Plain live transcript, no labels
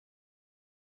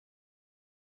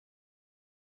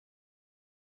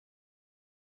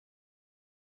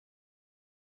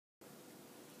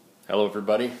Hello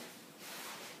everybody.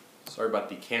 Sorry about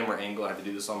the camera angle. I had to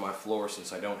do this on my floor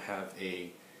since I don't have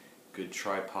a good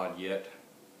tripod yet.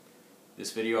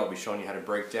 This video I'll be showing you how to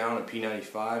break down a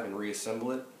P95 and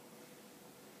reassemble it.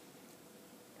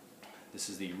 This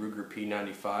is the Ruger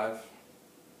P95.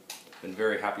 Been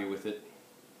very happy with it.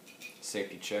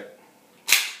 Safety check.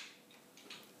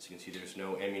 As you can see, there's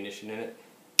no ammunition in it.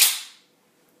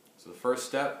 So the first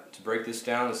step to break this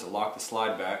down is to lock the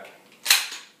slide back.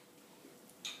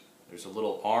 There's a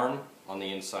little arm on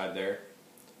the inside there.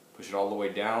 Push it all the way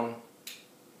down.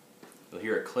 You'll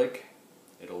hear a click.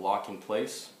 It'll lock in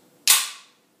place.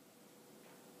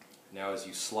 Now as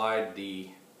you slide the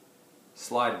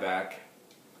slide back,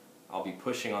 I'll be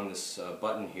pushing on this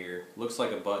button here. Looks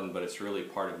like a button, but it's really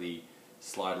part of the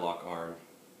slide lock arm.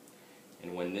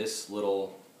 And when this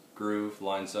little groove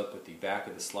lines up with the back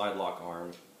of the slide lock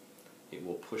arm, it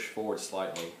will push forward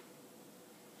slightly.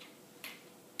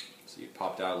 So you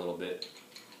popped out a little bit,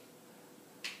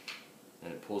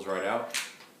 and it pulls right out,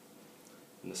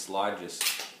 and the slide just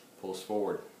pulls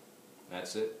forward.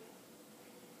 That's it.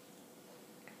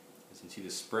 As you can see, the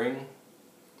spring,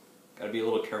 got to be a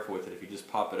little careful with it. If you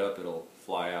just pop it up, it'll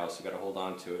fly out, so you got to hold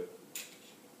on to it.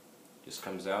 Just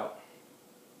comes out.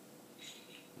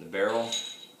 And the barrel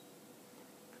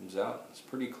comes out. It's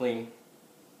pretty clean.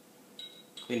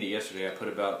 Cleaned it yesterday. I put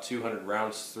about 200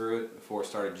 rounds through it before it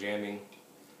started jamming.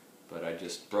 But I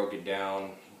just broke it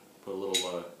down, put a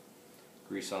little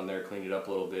grease on there, cleaned it up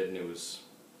a little bit, and it was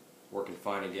working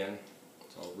fine again.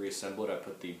 So I'll reassemble it. I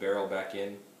put the barrel back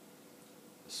in,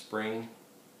 the spring,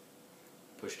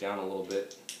 push down a little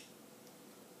bit,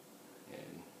 and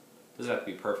it doesn't have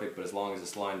to be perfect, but as long as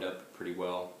it's lined up pretty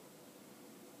well.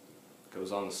 It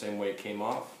goes on the same way it came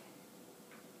off.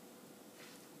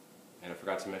 And I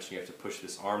forgot to mention, you have to push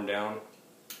this arm down.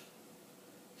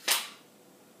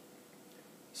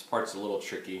 This part's a little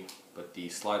tricky, but the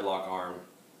slide lock arm,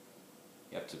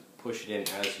 you have to push it in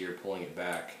as you're pulling it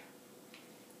back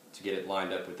to get it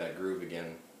lined up with that groove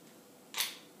again.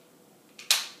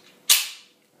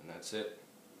 And that's it.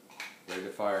 Ready to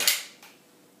fire.